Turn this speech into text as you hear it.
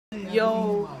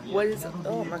Yo, what is up?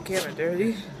 Oh, my camera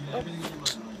dirty. Oh.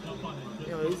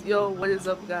 Anyways, yo, what is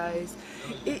up, guys?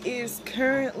 It is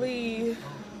currently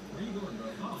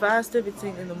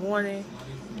 5:17 in the morning,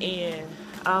 and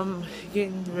I'm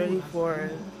getting ready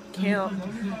for camp.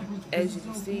 As you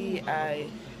can see,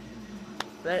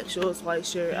 black shorts, white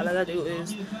shirt. All I gotta do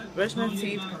is brush my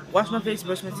teeth, wash my face,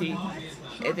 brush my teeth,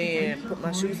 and then put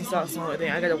my shoes and socks on. And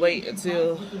then I gotta wait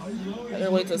until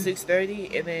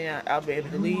 6:30, and then I'll be able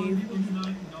to leave.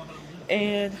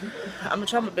 And I'm gonna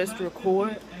try my best to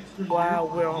record while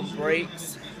we're on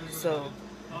breaks. So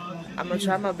I'm gonna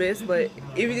try my best, but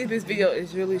even if this video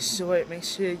is really short, make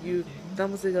sure you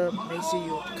thumbs it up, make sure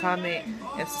you comment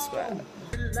and subscribe.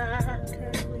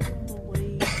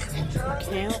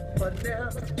 Camp.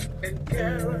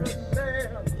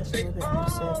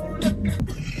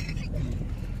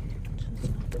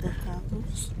 The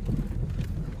house.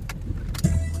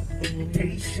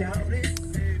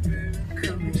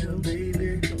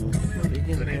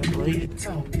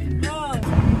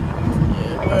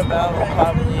 We're about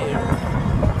probably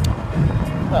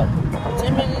about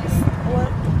 10 minutes away.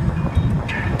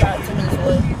 About 10 minutes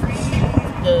away.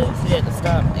 Because we had to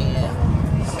stop and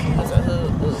because our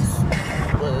hood was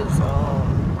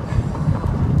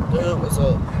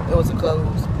up. It wasn't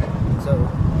closed. So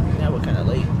now we're kinda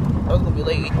late. I was gonna be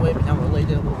late anyway, but now we're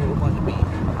later than what we were going to be.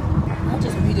 I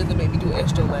just he doesn't make me do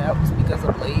extra laps because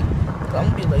I'm late. So I'm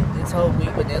gonna be late this whole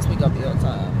week, but next week I'll be on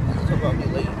time. I just hope I'll be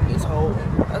late I just hope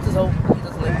he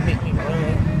doesn't let me make me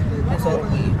run this whole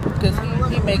week. Because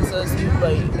he makes us do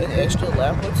like an extra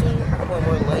lap or two when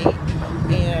we're late.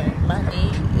 And my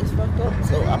knee is fucked up,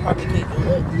 so I probably can't do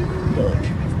it. But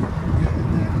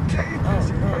I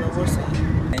don't know, we'll see.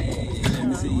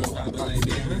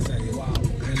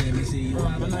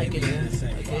 I'm not getting it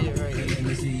right.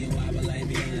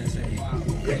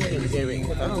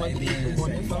 I don't like to eat the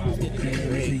morning, so I'm just getting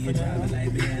it ready for now.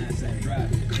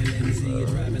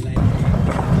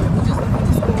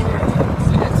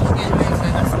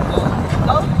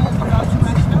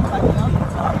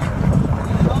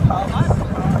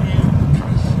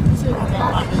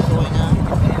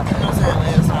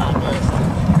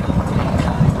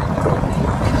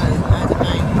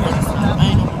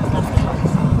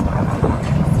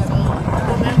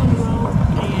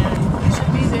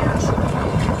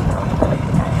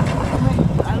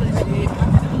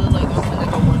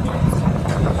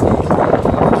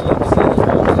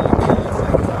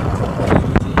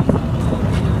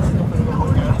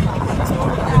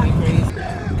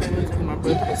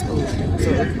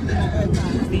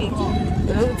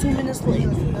 Another 2 minutes late.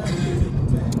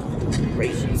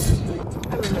 Great. I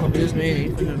don't know if this man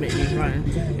ain't gonna make me run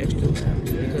extra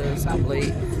laps because I'm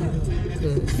late.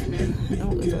 Because I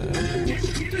don't look at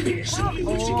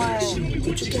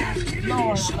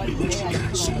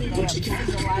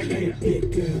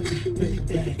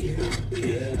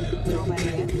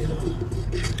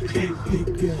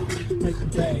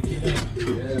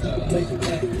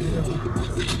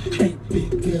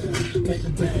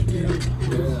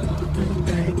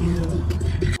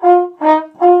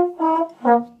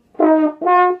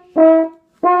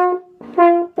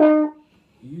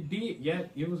You did, yeah,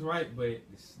 it was right, but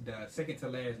the second to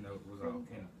last note was off,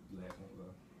 and the last one was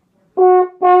off.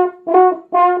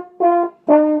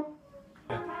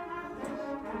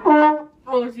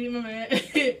 Oh, see my man.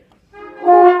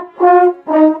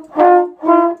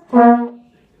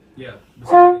 Yeah,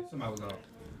 but somebody was off.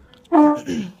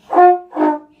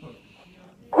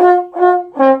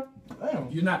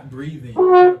 You're not breathing.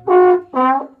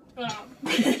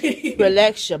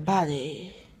 Relax your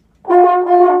body.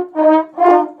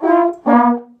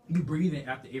 You breathing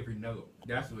after every note.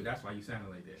 That's why you sounded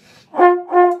like that.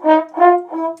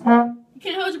 You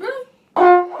can't hold your breath?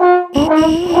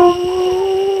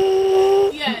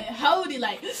 Yeah, hold it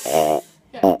like.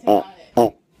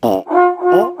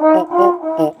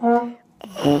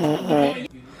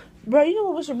 Bro, you know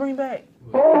what we should bring back?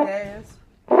 Gas.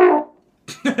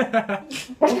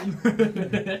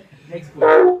 Next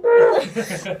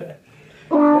question.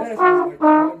 I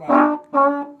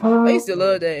used to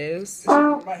love Daz.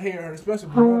 My hair, especially.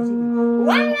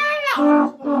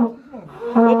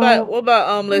 What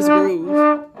about Let's Groove?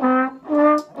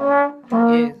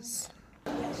 Yes.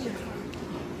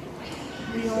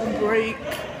 We on break.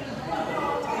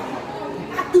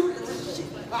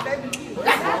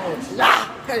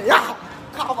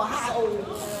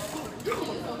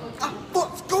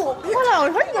 Hold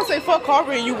on, how you gonna say fuck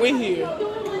Carver and you in here?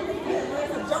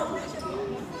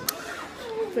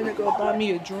 Finna go buy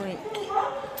me a drink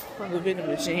from the vending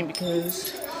machine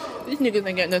because these niggas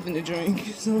ain't got nothing to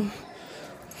drink. So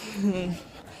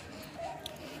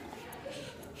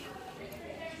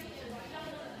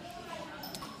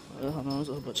Hold on, there's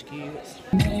a whole bunch of kids.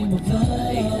 I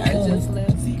just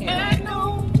left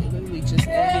camp. We just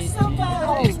ended.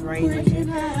 It's raining.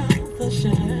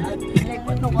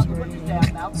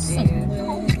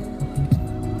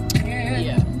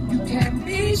 Yeah.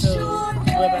 So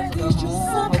we're about to go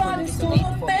home. Hopefully some eat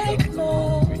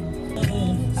before we go.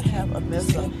 I have a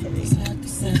mess up headache.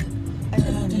 I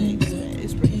have a headache.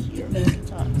 It's right here.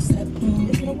 It's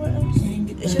nowhere else.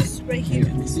 It's just right here.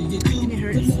 And it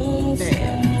hurts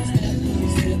bad.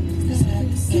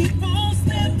 Keep on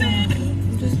stepping.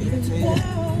 I'm just irritated.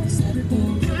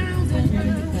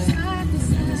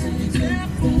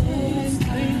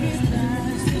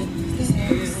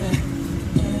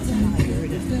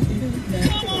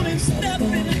 Come on and step in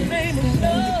the name of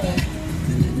love.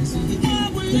 I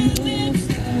will live in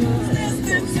less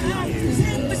than time.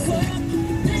 Hit the club,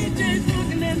 DJ's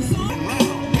looking at the song.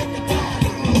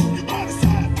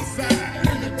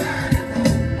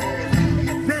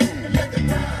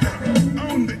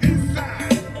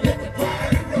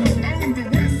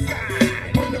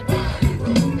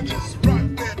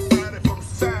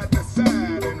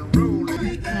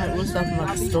 Alright, we're stopping at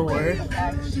the store.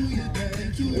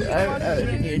 I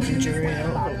need a ginger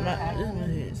ale, but my head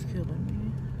is killing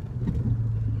me.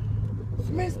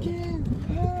 Mexican,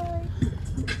 hi.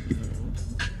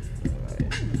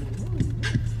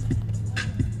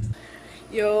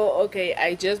 Yo, okay,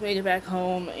 I just made it back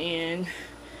home and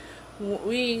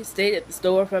we stayed at the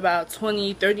store for about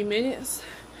 20-30 minutes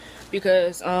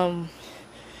because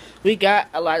we got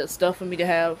a lot of stuff for me to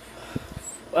have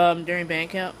during band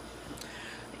camp.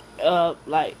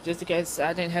 Like just in case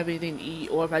I didn't have anything to eat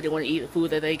or if I didn't want to eat the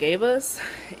food that they gave us,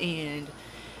 and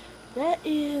that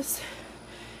is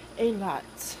a lot.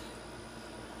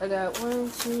 I got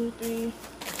 1, 2, 3,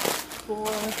 4,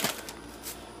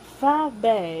 5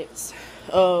 bags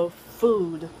of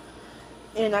food,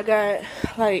 and I got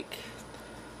like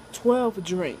 12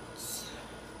 drinks,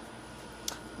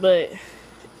 but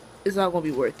it's not gonna be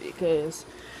worth it because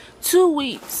 2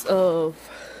 weeks of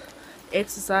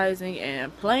exercising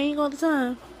and playing all the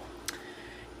time,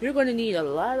 you're gonna need a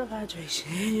lot of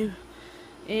hydration.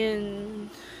 And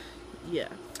yeah,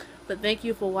 but thank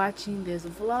you for watching this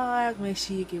vlog. Make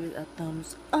sure you give it a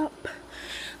thumbs up,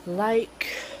 like,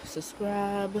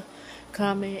 subscribe,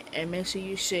 comment, and make sure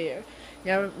you share.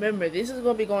 Now remember, this is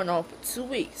gonna be going on for 2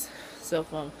 weeks, so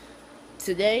from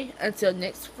today until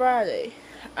next Friday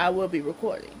I will be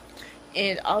recording.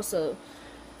 And also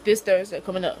this Thursday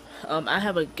coming up, I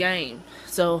have a game,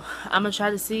 so I'm gonna try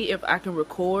to see if I can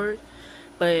record,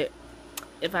 but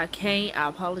if I can't, I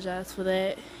apologize for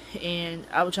that, and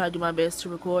I will try to do my best to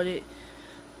record it.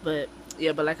 But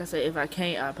yeah, but like I said, if I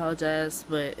can't, I apologize,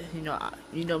 but you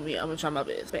know me, I'm gonna try my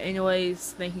best. But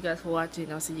anyways, thank you guys for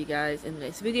watching. I'll see you guys in the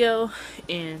next video,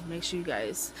 and make sure you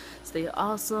guys stay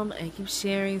awesome and keep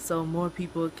sharing so more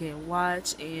people can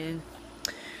watch and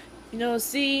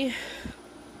see,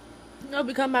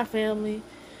 become my family,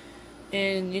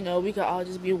 and we could all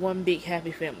just be one big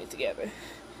happy family together.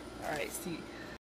 Alright, see you.